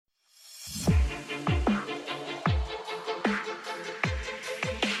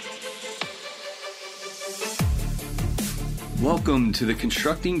Welcome to the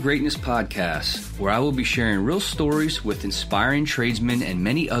Constructing Greatness podcast, where I will be sharing real stories with inspiring tradesmen and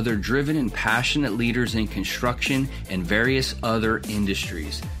many other driven and passionate leaders in construction and various other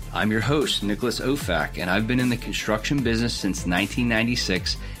industries. I'm your host, Nicholas Ofak, and I've been in the construction business since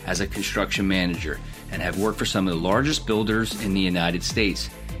 1996 as a construction manager and have worked for some of the largest builders in the United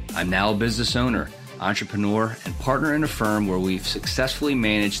States. I'm now a business owner, entrepreneur, and partner in a firm where we've successfully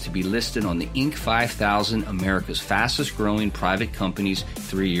managed to be listed on the Inc. 5000 America's fastest growing private companies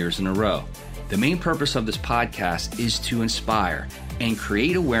 3 years in a row. The main purpose of this podcast is to inspire and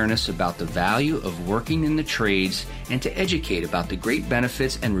create awareness about the value of working in the trades and to educate about the great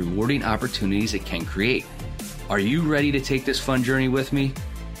benefits and rewarding opportunities it can create. Are you ready to take this fun journey with me?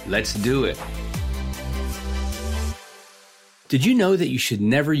 Let's do it. Did you know that you should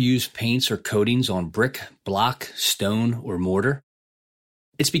never use paints or coatings on brick, block, stone, or mortar?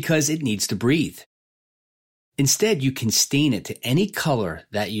 It's because it needs to breathe. Instead, you can stain it to any color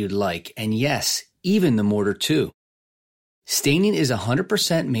that you'd like, and yes, even the mortar too. Staining is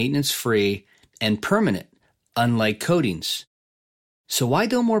 100% maintenance-free and permanent, unlike coatings. So why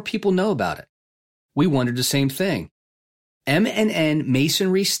don't more people know about it? We wondered the same thing. M&N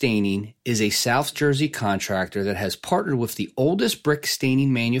Masonry Staining is a South Jersey contractor that has partnered with the oldest brick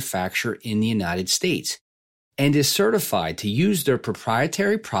staining manufacturer in the United States and is certified to use their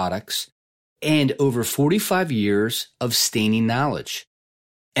proprietary products and over 45 years of staining knowledge.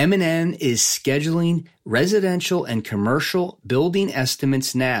 M&N is scheduling residential and commercial building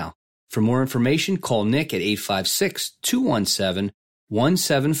estimates now. For more information, call Nick at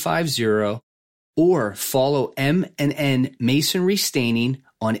 856-217-1750 or follow M&N Masonry Staining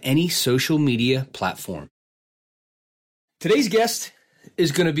on any social media platform. Today's guest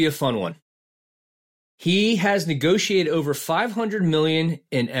is going to be a fun one. He has negotiated over $500 million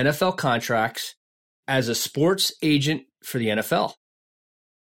in NFL contracts as a sports agent for the NFL.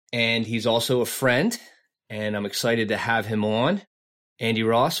 And he's also a friend, and I'm excited to have him on. Andy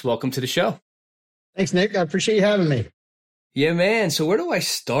Ross, welcome to the show. Thanks, Nick. I appreciate you having me. Yeah, man. So where do I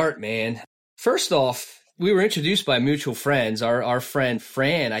start, man? First off, we were introduced by mutual friends. Our friend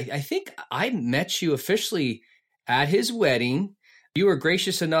Fran, I think I met you officially at his wedding. You were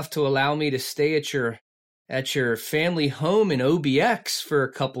gracious enough to allow me to stay at your family home in OBX for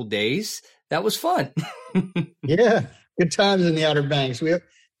a couple days. That was fun. Yeah, good times in the Outer Banks. We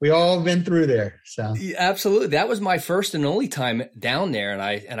all been through there. So yeah, absolutely, that was my first and only time down there, and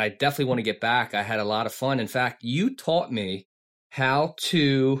I definitely want to get back. I had a lot of fun. In fact, you taught me how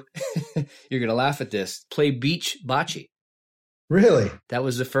to, you're going to laugh at this, play beach bocce. Really? That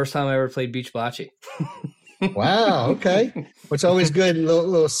was the first time I ever played beach bocce. Wow. Okay. What's always good,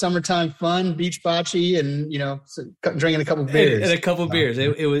 little summertime fun, beach bocce, and drinking a couple beers. And a couple beers.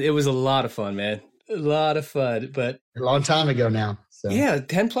 It was a lot of fun, man. A lot of fun, but a long time ago now. So. Yeah,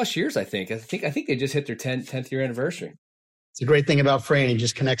 10 plus years. I think they just hit their 10th year anniversary. It's a great thing about Fran. He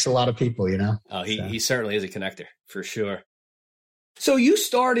just connects a lot of people. Oh, he certainly is a connector for sure. So you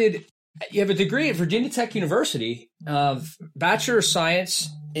have a degree at Virginia Tech University, Bachelor of Science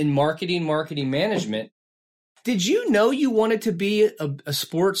in Marketing Management. Did you know you wanted to be a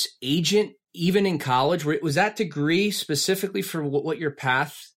sports agent even in college? Was that degree specifically for what your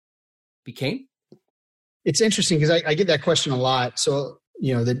path became? It's interesting because I get that question a lot. So,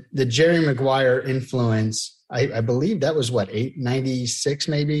 the Jerry Maguire influence, I believe that was 96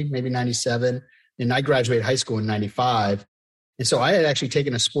 maybe 97. And I graduated high school in 95. And so I had actually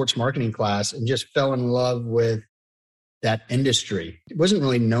taken a sports marketing class and just fell in love with that industry. It wasn't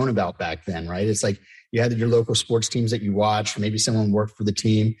really known about back then, right? It's like you had your local sports teams that you watched, maybe someone worked for the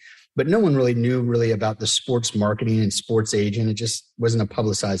team, but no one really knew about the sports marketing and sports agent. It just wasn't a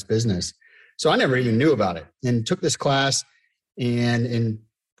publicized business. So I never even knew about it and took this class. And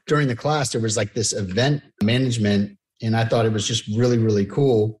during the class, there was like this event management, and I thought it was just really, really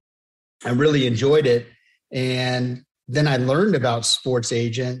cool. I really enjoyed it. And then I learned about sports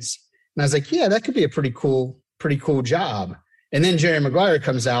agents, and I was like, yeah, that could be a pretty cool job. And then Jerry Maguire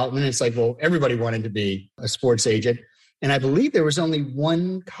comes out, and then it's like, well, everybody wanted to be a sports agent. And I believe there was only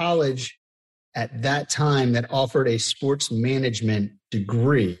one college at that time that offered a sports management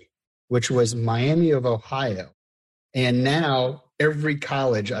degree, which was Miami of Ohio. And now every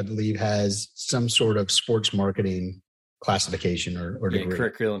college, I believe, has some sort of sports marketing classification or degree.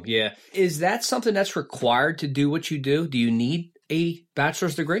 Curriculum. Yeah. Is that something that's required to do what you do? Do you need a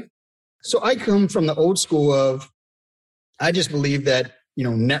bachelor's degree? So I come from the old school of, I just believe that,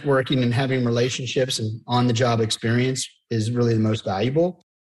 networking and having relationships and on-the-job experience is really the most valuable.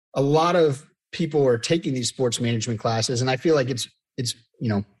 A lot of people are taking these sports management classes, and I feel like it's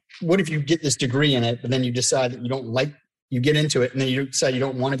what if you get this degree in it, but then you decide that you don't like you get into it and then you decide you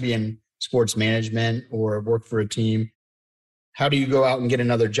don't want to be in sports management or work for a team. How do you go out and get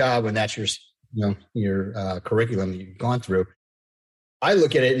another job when that's your curriculum that you've gone through? I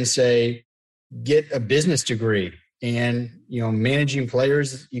look at it and say, get a business degree. And, managing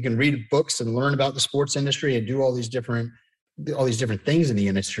players, you can read books and learn about the sports industry and do all these different things in the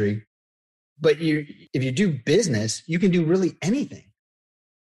industry. But if you do business, you can do really anything.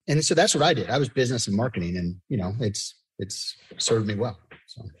 And so that's what I did. I was business and marketing, and it's served me well.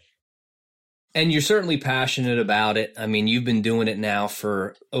 So. And you're certainly passionate about it. I mean, you've been doing it now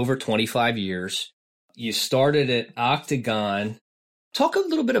for over 25 years. You started at Octagon. Talk a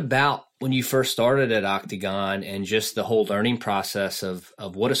little bit about when you first started at Octagon and just the whole learning process of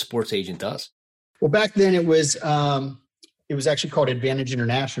what a sports agent does. Well, back then it was actually called Advantage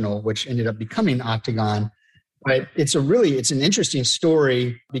International, which ended up becoming Octagon. But it's an interesting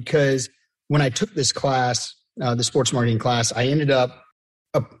story because when I took this class, the sports marketing class, I ended up,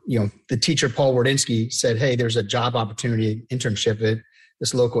 the teacher, Paul Wardinski, said, hey, there's a job opportunity internship at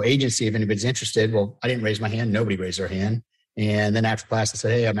this local agency if anybody's interested. Well, I didn't raise my hand. Nobody raised their hand. And then after class, I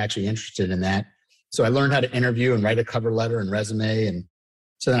said, hey, I'm actually interested in that. So I learned how to interview and write a cover letter and resume. And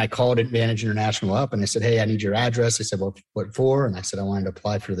so then I called Advantage International up and I said, hey, I need your address. They said, well, what for? And I said, I wanted to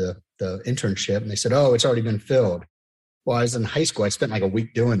apply for the internship. And they said, oh, it's already been filled. Well, I was in high school. I spent like a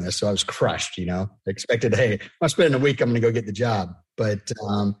week doing this. So I was crushed, I expected, hey, I'm spending a week, I'm going to go get the job. But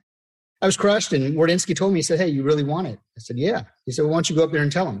I was crushed. And Wardinski told me, he said, hey, you really want it? I said, yeah. He said, well, why don't you go up there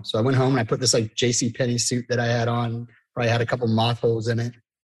and tell them? So I went home and I put this like JCPenney suit that I had on, probably had a couple moth holes in it.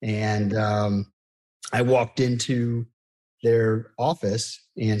 And I walked into their office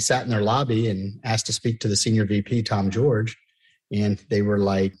and sat in their lobby and asked to speak to the senior VP, Tom George. And they were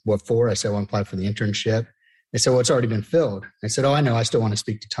like, what for? I said, I want to apply for the internship. They said, well, it's already been filled. I said, oh, I know. I still want to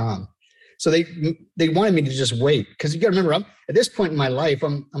speak to Tom. So they wanted me to just wait. Because you got to remember, at this point in my life,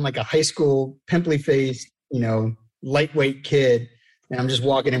 I'm like a high school, pimply faced, lightweight kid. And I'm just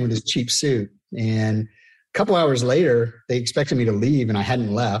walking in with this cheap suit. And a couple hours later, they expected me to leave and I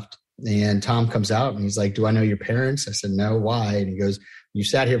hadn't left. And Tom comes out and he's like, do I know your parents? I said, no, why? And he goes, you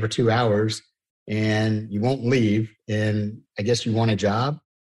sat here for 2 hours and you won't leave. And I guess you want a job?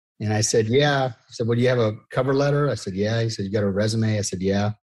 And I said, yeah. He said, well, do you have a cover letter? I said, yeah. He said, you got a resume? I said,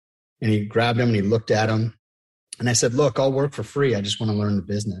 yeah. And he grabbed him and he looked at him. And I said, look, I'll work for free. I just want to learn the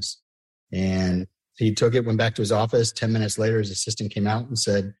business. And he took it, went back to his office. 10 minutes later, his assistant came out and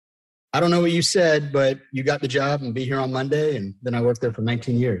said, I don't know what you said, but you got the job and be here on Monday. And then I worked there for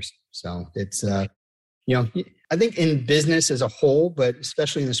 19 years. So it's, I think in business as a whole, but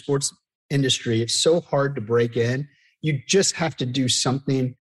especially in the sports industry, it's so hard to break in. You just have to do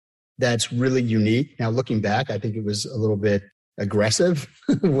something that's really unique. Now, looking back, I think it was a little bit aggressive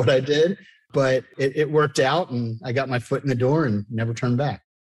what I did, but it worked out and I got my foot in the door and never turned back.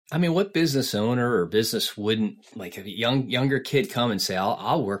 I mean, what business owner or business wouldn't, like a younger kid come and say,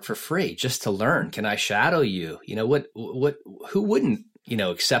 I'll work for free just to learn. Can I shadow you? Who wouldn't,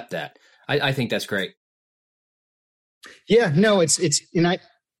 accept that? I think that's great. Yeah, no,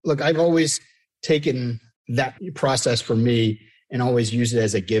 I've always taken that process for me and always use it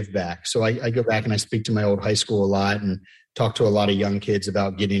as a give back. So I go back and I speak to my old high school a lot and talk to a lot of young kids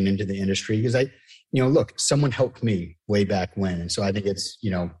about getting into the industry because look, someone helped me way back when. And so I think it's,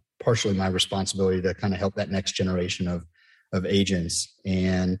 partially my responsibility to kind of help that next generation of agents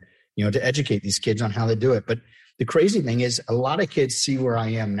and, to educate these kids on how to do it. But the crazy thing is a lot of kids see where I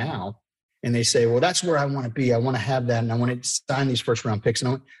am now and they say, well, that's where I want to be. I want to have that. And I want to sign these first round picks.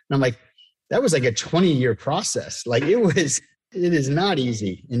 And I'm like, that was like a 20-year process. Like it is not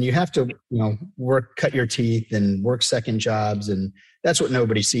easy. And you have to, cut your teeth and work second jobs. And that's what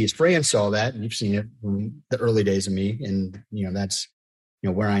nobody sees. Fran saw that, and you've seen it from the early days of me. And, that's,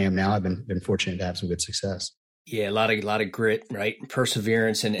 where I am now. I've been fortunate to have some good success. Yeah, a lot of grit, right?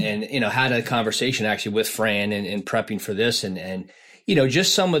 Perseverance and had a conversation actually with Fran and prepping for this and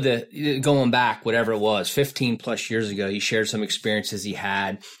just some of the going back, whatever it was, 15 plus years ago, he shared some experiences he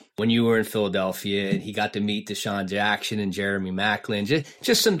had when you were in Philadelphia and he got to meet Deshaun Jackson and Jeremy Maclin,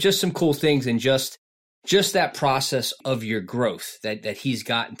 just some cool things and just that process of your growth that he's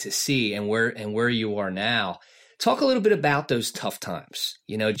gotten to see and where you are now. Talk a little bit about those tough times,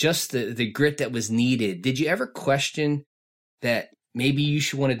 just the grit that was needed. Did you ever question that maybe you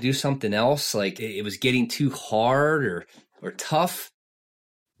should want to do something else? Like it was getting too hard or tough?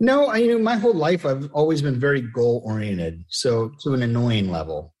 No, my whole life, I've always been very goal oriented. So to an annoying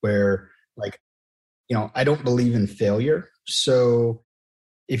level where I don't believe in failure. So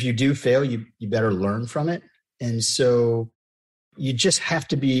if you do fail, you better learn from it. And so you just have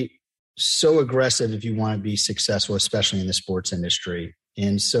to be so aggressive if you want to be successful, especially in the sports industry.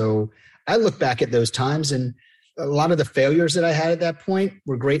 And so I look back at those times, and a lot of the failures that I had at that point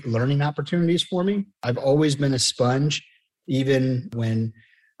were great learning opportunities for me. I've always been a sponge, even when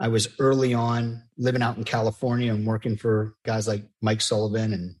I was early on living out in California and working for guys like Mike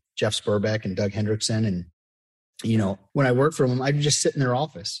Sullivan and Jeff Spurbeck and Doug Hendrickson. And, when I worked for them, I'd just sit in their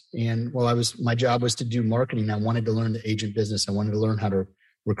office. And my job was to do marketing. I wanted to learn the agent business. I wanted to learn how to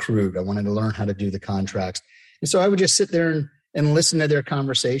recruit. I wanted to learn how to do the contracts. And so I would just sit there and listen to their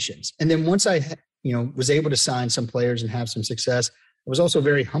conversations. And then once I, was able to sign some players and have some success, I was also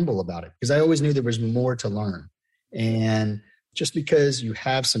very humble about it because I always knew there was more to learn. And just because you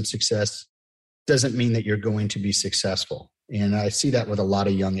have some success doesn't mean that you're going to be successful. And I see that with a lot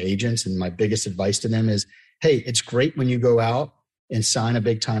of young agents. And my biggest advice to them is, hey, it's great when you go out and sign a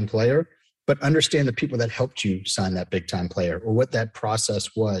big time player, but understand the people that helped you sign that big time player or what that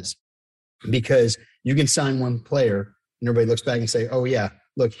process was. Because you can sign one player and everybody looks back and say, oh yeah,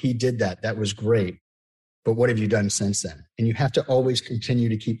 look, he did that. That was great. But what have you done since then? And you have to always continue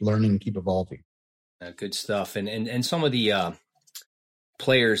to keep learning and keep evolving. Good stuff. And some of the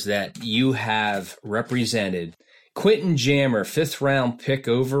players that you have represented, Quentin Jammer, 5th round pick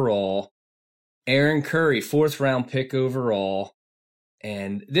overall, Aaron Curry, 4th round pick overall.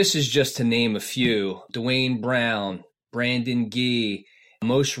 And this is just to name a few: Dwayne Brown, Brandon Gee,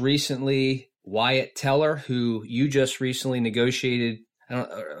 most recently Wyatt Teller, who you just recently negotiated,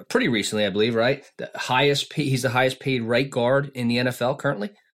 pretty recently, I believe, right? He's the highest paid right guard in the NFL currently.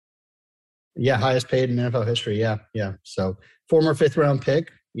 Yeah, highest paid in NFL history. Yeah. So former 5th round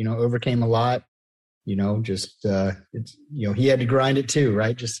pick, overcame a lot. He had to grind it too,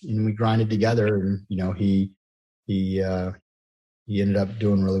 right? We grinded together, and he ended up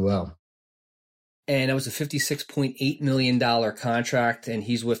doing really well. And it was a $56.8 million contract, and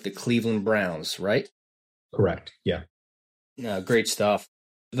he's with the Cleveland Browns, right? Correct. Yeah. No, great stuff.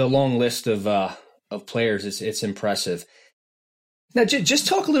 The long list of players, it's impressive. Now, just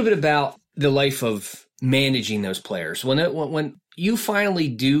talk a little bit about the life of managing those players. When you finally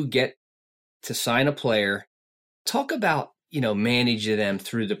do get to sign a player, talk about, managing them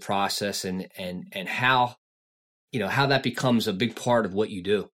through the process and how, how that becomes a big part of what you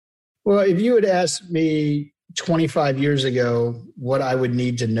do. Well, if you had asked me 25 years ago what I would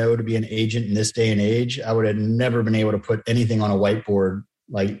need to know to be an agent in this day and age, I would have never been able to put anything on a whiteboard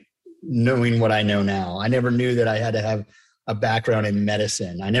like knowing what I know now. I never knew that I had to have a background in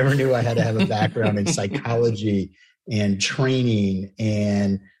medicine. I never knew I had to have a background in psychology and training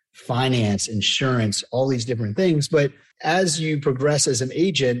and finance, insurance, all these different things. But as you progress as an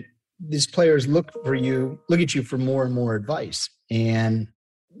agent, these players look at you for more and more advice. And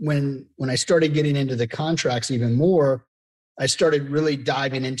when I started getting into the contracts even more, I started really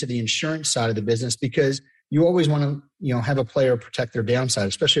diving into the insurance side of the business, because you always want to, have a player protect their downside,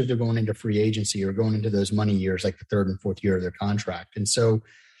 especially if they're going into free agency or going into those money years, like the 3rd and 4th year of their contract. And so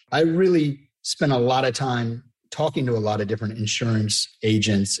I really spent a lot of time talking to a lot of different insurance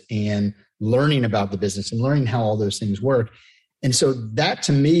agents and learning about the business and learning how all those things work. And so that,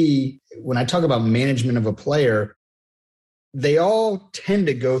 to me, when I talk about management of a player, they all tend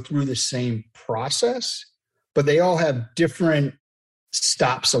to go through the same process, but they all have different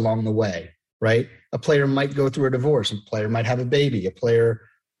stops along the way, right? A player might go through a divorce. A player might have a baby. A player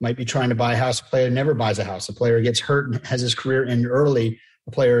might be trying to buy a house. A player never buys a house. A player gets hurt and has his career end early.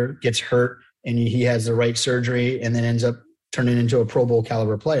 A player gets hurt and he has the right surgery and then ends up turning into a Pro Bowl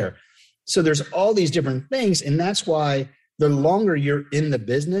caliber player. So there's all these different things. And that's why the longer you're in the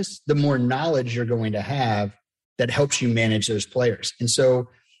business, the more knowledge you're going to have that helps you manage those players. And so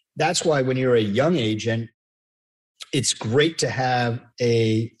that's why when you're a young agent, it's great to have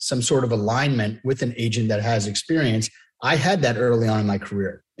some sort of alignment with an agent that has experience. I had that early on in my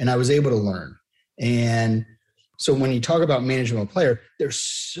career, and I was able to learn. And so when you talk about managing a player, there's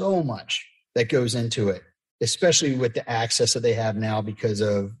so much that goes into it, especially with the access that they have now because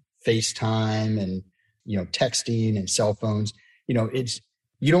of FaceTime and, texting and cell phones.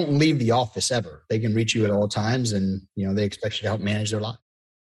 You don't leave the office ever. They can reach you at all times, and, they expect you to help manage their life.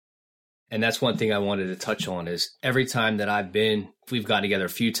 And that's one thing I wanted to touch on is every time that we've gotten together a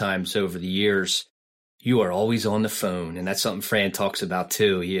few times over the years, you are always on the phone. And that's something Fran talks about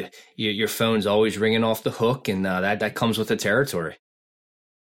too. Your phone's always ringing off the hook, and that comes with the territory.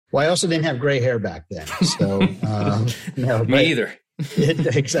 Well, I also didn't have gray hair back then. So, no, me either.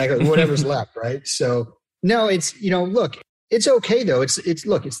 Exactly. Whatever's left. Right. So no, it's, look, it's okay though. It's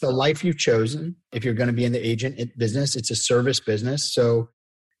the life you've chosen. If you're going to be in the agent business, it's a service business. So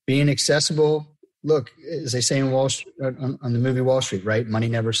being accessible look, as they say in on the movie Wall Street, right? Money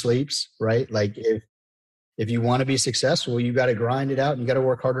never sleeps, right? Like if you want to be successful, you got to grind it out and you got to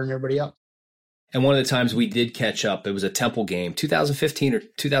work harder than everybody else. And one of the times we did catch up, it was a Temple game, 2015 or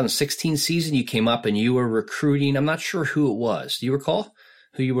 2016 season. You came up and you were recruiting. I'm not sure who it was. Do you recall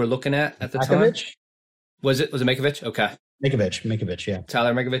who you were looking at the Makovich? time? Was it Makovich? Okay. Makovich, yeah.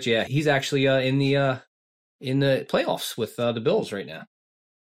 Tyler Makovich, yeah. He's actually in the playoffs with the Bills right now.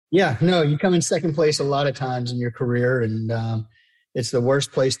 Yeah, no, you come in second place a lot of times in your career, and it's the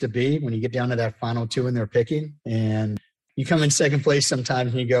worst place to be when you get down to that final two and they're picking. And you come in second place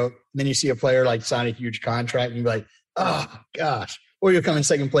sometimes and you go, then you see a player like sign a huge contract and you're like, oh, gosh. Or you'll come in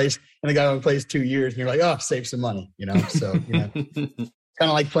second place and the guy only plays 2 years and you're like, oh, save some money, So, kind of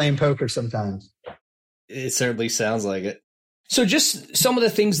like playing poker sometimes. It certainly sounds like it. So just some of the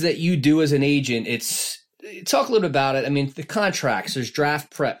things that you do as an agent, talk a little bit about it. I mean, the contracts, there's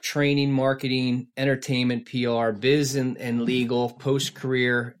draft prep, training, marketing, entertainment, PR, biz and legal,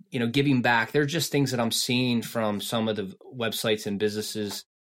 post-career, giving back. They're just things that I'm seeing from some of the websites and businesses.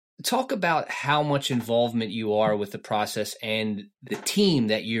 Talk about how much involvement you are with the process and the team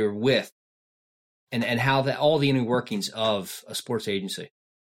that you're with and how all the inner workings of a sports agency.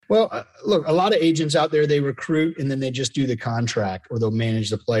 Well, look, a lot of agents out there, they recruit and then they just do the contract or they'll manage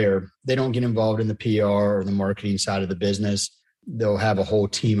the player. They don't get involved in the PR or the marketing side of the business. They'll have a whole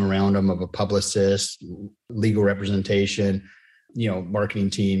team around them of a publicist, legal representation, marketing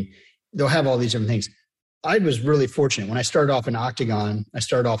team. They'll have all these different things. I was really fortunate. When I started off in Octagon, I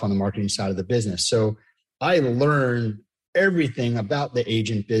started off on the marketing side of the business. So I learned everything about the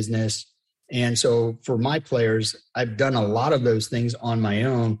agent business. And so for my players, I've done a lot of those things on my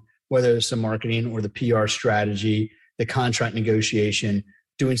own, whether it's the marketing or the PR strategy, the contract negotiation,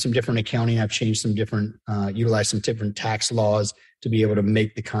 doing some different accounting. I've changed some different, utilized some different tax laws to be able to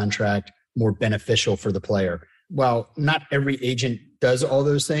make the contract more beneficial for the player. While not every agent does all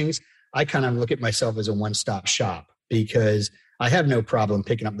those things, I kind of look at myself as a one-stop shop because I have no problem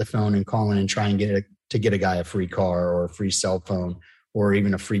picking up the phone and calling and trying to get a guy a free car or a free cell phone or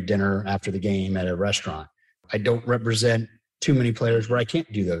even a free dinner after the game at a restaurant. I don't represent too many players where I can't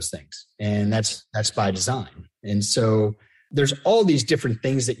do those things. And that's by design. And so there's all these different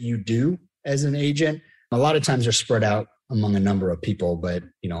things that you do as an agent. A lot of times they're spread out among a number of people, but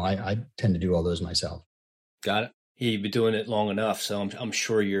I tend to do all those myself. Got it. Yeah, you've been doing it long enough, so I'm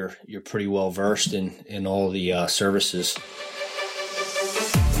sure you're pretty well versed in all the services.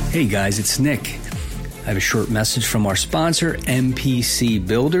 Hey guys, it's Nick. I have a short message from our sponsor, MPC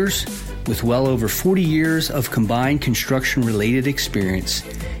Builders. With well over 40 years of combined construction-related experience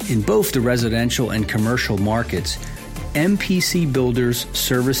in both the residential and commercial markets, MPC Builders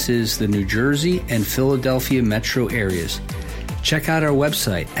services the New Jersey and Philadelphia metro areas. Check out our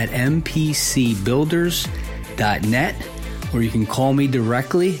website at mpcbuilders.net, or you can call me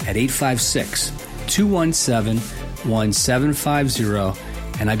directly at 856-217-1750,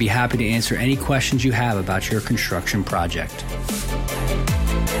 and I'd be happy to answer any questions you have about your construction project.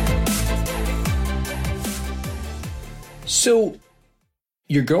 So,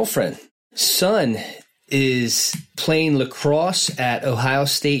 your girlfriend, son, is playing lacrosse at Ohio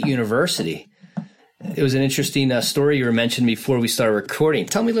State University. It was an interesting story you were mentioning before we started recording.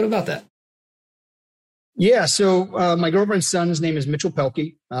 Tell me a little about that. Yeah, so my girlfriend's son's name is Mitchell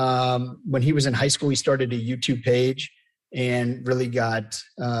Pelkey. When he was in high school, he started a YouTube page and really got,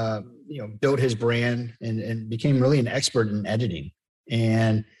 built his brand and became really an expert in editing.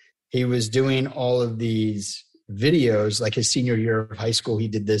 And he was doing all of these videos, like his senior year of high school. He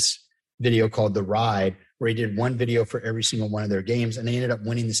did this video called The Ride, where he did one video for every single one of their games, and they ended up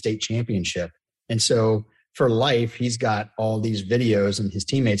winning the state championship. And so for life, he's got all these videos, and his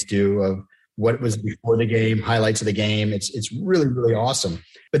teammates do, of what was before the game, highlights of the game. It's really, really awesome.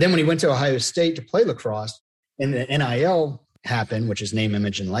 But then when he went to Ohio State to play lacrosse and the NIL happened, which is name,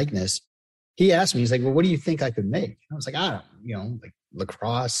 image, and likeness, he asked me, he's like, well, what do you think I could make? I was like, I don't, like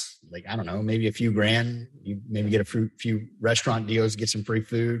lacrosse, like, I don't know, maybe a few grand, you maybe get a few restaurant deals, get some free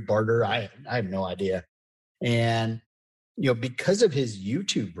food, barter. I have no idea. And, because of his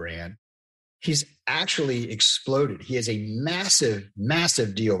YouTube brand, he's actually exploded. He has a massive,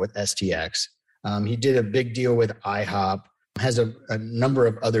 massive deal with STX. He did a big deal with IHOP, has a number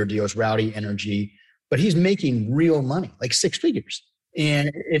of other deals, Rowdy Energy, but he's making real money, like 6 figures.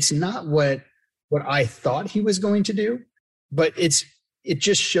 And it's not what I thought he was going to do, but it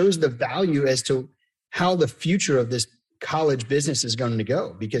just shows the value as to how the future of this college business is going to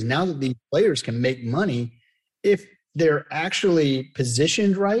go. Because now that these players can make money, if they're actually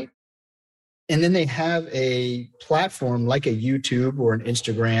positioned right, and then they have a platform like a YouTube or an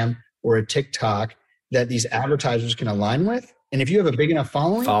Instagram or a TikTok that these advertisers can align with. And if you have a big enough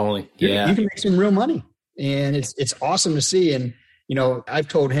following, yeah, you can make some real money. And it's awesome to see. And, I've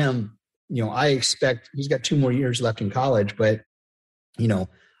told him, I expect he's got 2 more years left in college, but,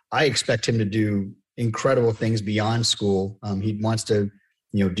 I expect him to do incredible things beyond school. He wants to,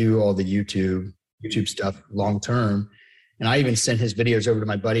 do all the YouTube stuff long term. And I even sent his videos over to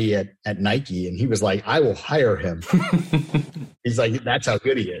my buddy at Nike, and he was like, I will hire him. He's like, that's how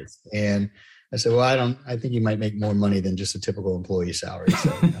good he is. And I said, well, I think you might make more money than just a typical employee salary.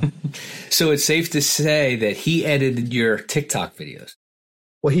 So, So it's safe to say that he edited your TikTok videos.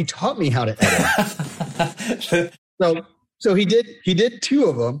 Well, he taught me how to edit. So he did 2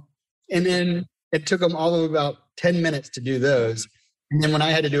 of them, and then it took him all of about 10 minutes to do those. And then when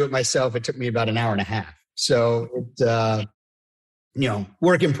I had to do it myself, it took me about an hour and a half. So it's,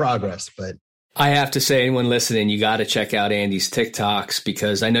 work in progress, but. I have to say, anyone listening, you got to check out Andy's TikToks,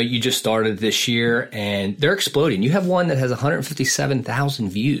 because I know you just started this year and they're exploding. You have one that has 157,000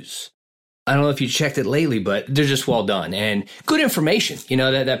 views. I don't know if you checked it lately, but they're just well done and good information,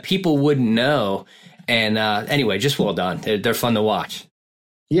 that people wouldn't know. And anyway, just well done. They're fun to watch.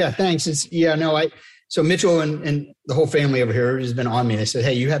 Yeah, thanks. So Mitchell and the whole family over here has been on me. They said,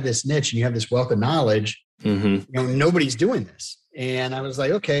 hey, you have this niche and you have this wealth of knowledge. Mm-hmm. Nobody's doing this. And I was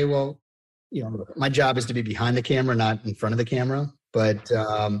like, okay, well, my job is to be behind the camera, not in front of the camera. But,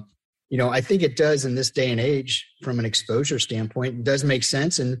 I think it does in this day and age from an exposure standpoint, it does make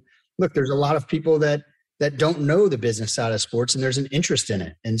sense. And look, there's a lot of people that don't know the business side of sports, and there's an interest in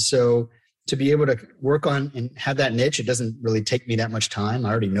it. And so to be able to work on and have that niche, it doesn't really take me that much time. I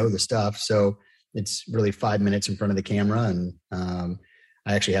already know the stuff. So it's really 5 minutes in front of the camera. And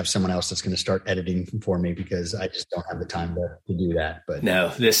I actually have someone else that's going to start editing for me, because I just don't have the time to do that. But no,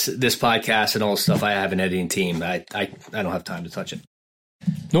 this podcast and all the stuff, I have an editing team. I don't have time to touch it.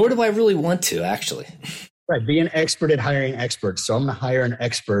 Nor do I really want to, actually. Right. Be an expert at hiring experts. So I'm going to hire an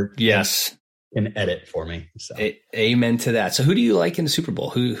expert. Yes. And edit for me. So. Amen to that. So who do you like in the Super Bowl?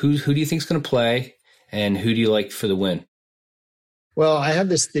 Who do you think is going to play, and who do you like for the win? Well, I have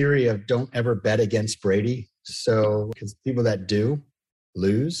this theory of don't ever bet against Brady. So, because people that do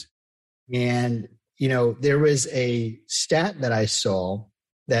lose. And, there was a stat that I saw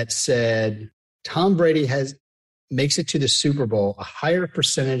that said Tom Brady makes it to the Super Bowl a higher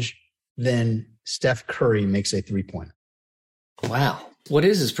percentage than Steph Curry makes a 3-pointer. Wow. What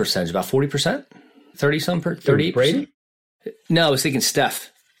is his percentage? About 40%? 38%? Brady? No, I was thinking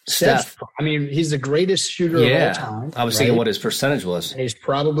Steph. I mean, he's the greatest shooter of all time. I was thinking what his percentage was. And he's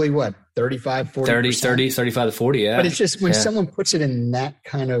probably 35, 40%? 30, 35 to 40, yeah. But it's just when someone puts it in that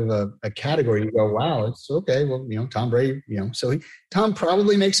kind of a category, you go, wow, it's okay. Well, Tom Brady, so Tom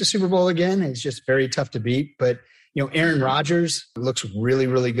probably makes the Super Bowl again. It's just very tough to beat. But, Aaron Rodgers looks really,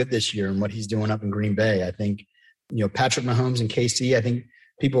 really good this year and what he's doing up in Green Bay. I think, Patrick Mahomes and KC, I think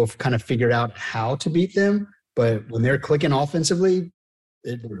people have kind of figured out how to beat them. But when they're clicking offensively,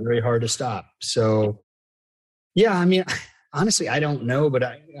 it's very hard to stop. So, yeah, I mean, honestly, I don't know, but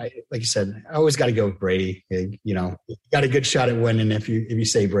I like you said, I always got to go with Brady. You got a good shot at winning if you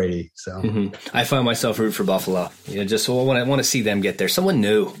say Brady. So I find myself rooting for Buffalo. Just I want to see them get there. Someone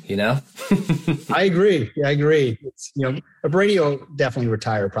new, I agree. Yeah, I agree. It's, Brady will definitely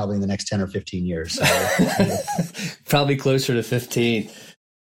retire probably in the next 10 or 15 years. So, probably closer to 15.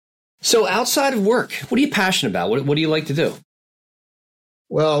 So outside of work, what are you passionate about? What do you like to do?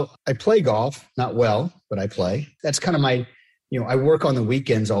 Well, I play golf, not well, but I play. That's kind of my, I work on the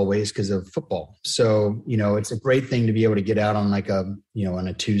weekends always because of football. So, it's a great thing to be able to get out on on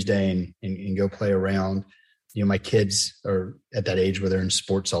a Tuesday and go play around. My kids are at that age where they're in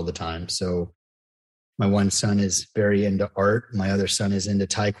sports all the time. So my one son is very into art. My other son is into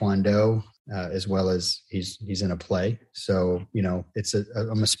Taekwondo, as well as he's in a play. So,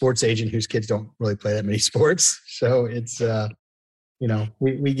 I'm a sports agent whose kids don't really play that many sports. So it's,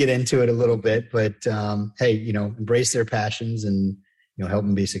 we get into it a little bit, but hey, embrace their passions and help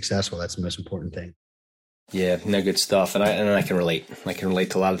them be successful. That's the most important thing. Yeah, no, good stuff, and I can relate. I can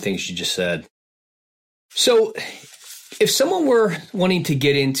relate to a lot of things you just said. So, if someone were wanting to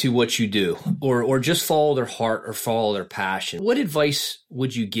get into what you do, or just follow their heart or follow their passion, what advice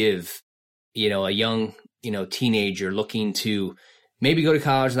would you give? A young teenager looking to maybe go to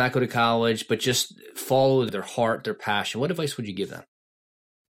college, not go to college, but just follow their heart, their passion. What advice would you give them?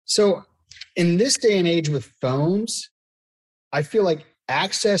 So in this day and age with phones, I feel like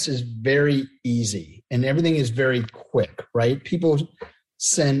access is very easy and everything is very quick, right? People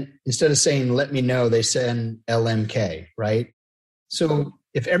send, instead of saying, let me know, they send LMK, right? So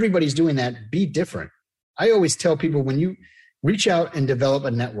if everybody's doing that, be different. I always tell people when you reach out and develop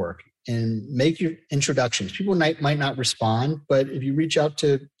a network, and make your introductions. People might not respond, but if you reach out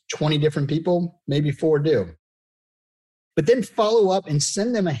to 20 different people, maybe 4 do. But then follow up and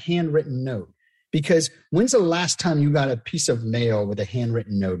send them a handwritten note. Because when's the last time you got a piece of mail with a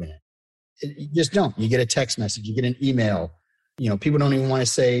handwritten note in it? You just don't. You get a text message, you get an email. People don't even want to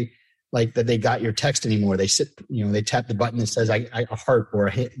say like that they got your text anymore. They they tap the button that says a heart or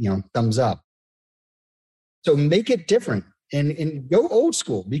a thumbs up. So make it different and go old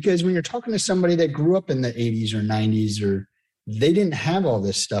school, because when you're talking to somebody that grew up in the 80s or 90s, or they didn't have all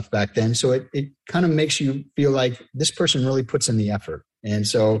this stuff back then. So it kind of makes you feel like this person really puts in the effort. And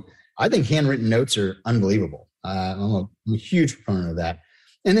so I think handwritten notes are unbelievable. I'm a huge proponent of that.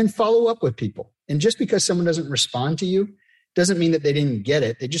 And then follow up with people. And just because someone doesn't respond to you doesn't mean that they didn't get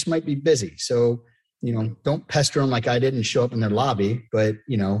it. They just might be busy. So, don't pester them like I did and show up in their lobby. But,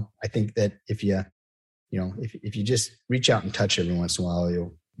 I think that if you just reach out and touch every once in a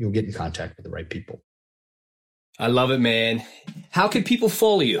while, you'll get in contact with the right people. I love it, man. How can people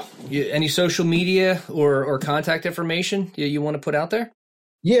follow you? Any social media or contact information you want to put out there?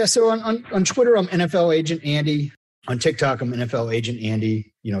 Yeah. So on Twitter, I'm NFL Agent Andy. On TikTok, I'm NFL Agent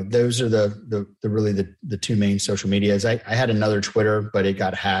Andy. Those are the really the 2 main social medias. I had another Twitter, but it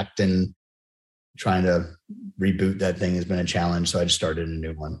got hacked, and trying to reboot that thing has been a challenge. So I just started a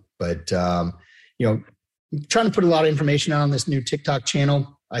new one. But trying to put a lot of information out on this new TikTok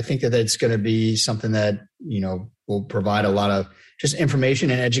channel. I think that it's going to be something that will provide a lot of just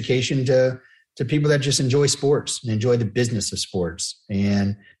information and education to people that just enjoy sports and enjoy the business of sports.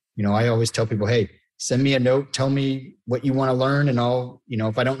 And I always tell people, hey, send me a note, tell me what you want to learn, and I'll,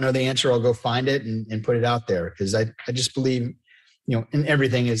 if I don't know the answer, I'll go find it and put it out there. Because I just believe, in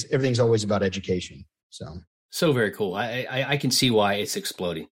everything's always about education. So very cool. I can see why it's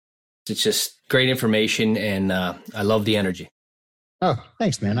exploding. It's just great information, and I love the energy. Oh,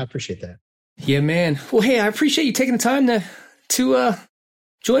 thanks, man. I appreciate that. Yeah, man. Well, hey, I appreciate you taking the time to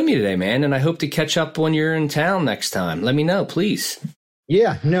join me today, man. And I hope to catch up when you're in town next time. Let me know, please.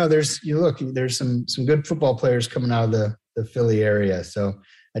 Yeah, no, there's some good football players coming out of the Philly area. So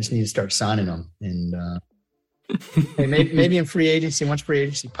I just need to start signing them. And hey, maybe in free agency, once free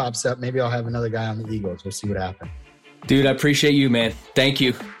agency pops up, maybe I'll have another guy on the Eagles. We'll see what happens. Dude, I appreciate you, man. Thank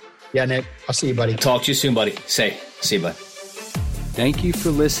you. Yeah, Nick. I'll see you, buddy. Talk to you soon, buddy. See you, bud. Thank you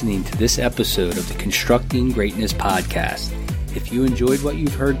for listening to this episode of the Constructing Greatness podcast. If you enjoyed what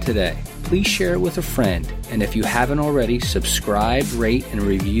you've heard today, please share it with a friend. And if you haven't already, subscribe, rate, and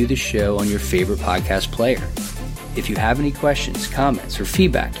review the show on your favorite podcast player. If you have any questions, comments, or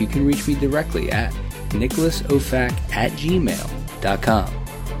feedback, you can reach me directly at nicholasofac@gmail.com.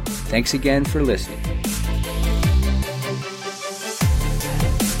 Thanks again for listening.